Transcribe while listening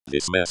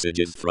This message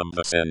is from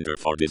the Center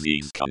for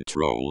Disease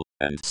Control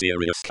and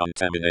Serious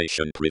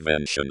Contamination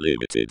Prevention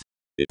Limited.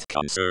 It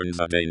concerns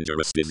a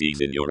dangerous disease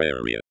in your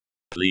area.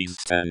 Please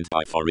stand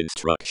by for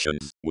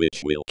instructions,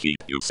 which will keep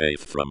you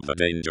safe from the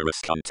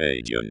dangerous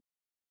contagion.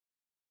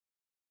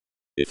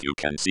 If you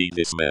can see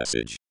this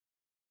message,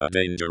 a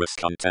dangerous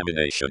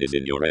contamination is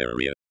in your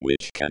area,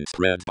 which can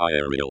spread by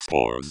aerial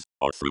spores,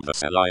 or through the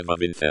saliva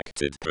of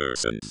infected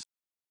persons.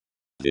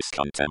 This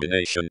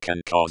contamination can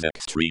cause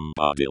extreme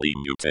bodily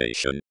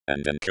mutation,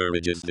 and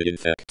encourages the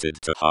infected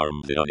to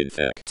harm the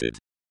uninfected.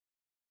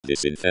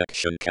 This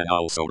infection can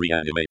also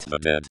reanimate the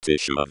dead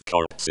tissue of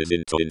corpses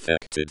into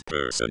infected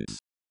persons.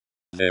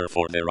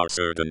 Therefore, there are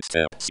certain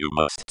steps you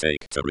must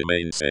take to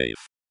remain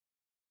safe.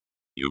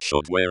 You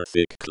should wear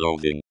thick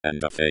clothing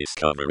and a face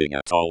covering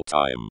at all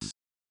times.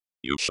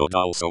 You should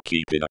also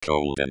keep in a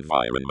cold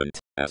environment,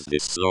 as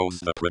this slows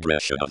the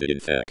progression of the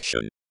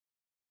infection.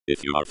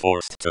 If you are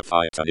forced to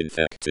fight an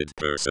infected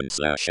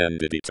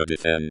person/entity to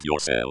defend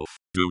yourself,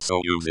 do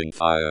so using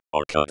fire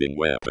or cutting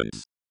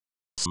weapons.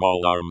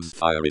 Small arms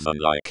fire is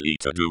unlikely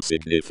to do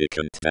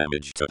significant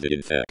damage to the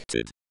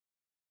infected.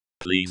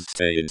 Please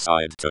stay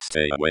inside to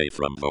stay away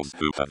from those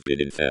who have been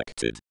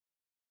infected.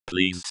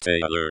 Please stay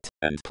alert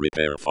and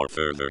prepare for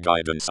further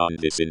guidance on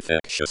this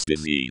infectious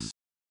disease.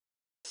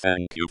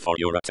 Thank you for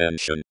your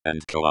attention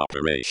and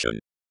cooperation.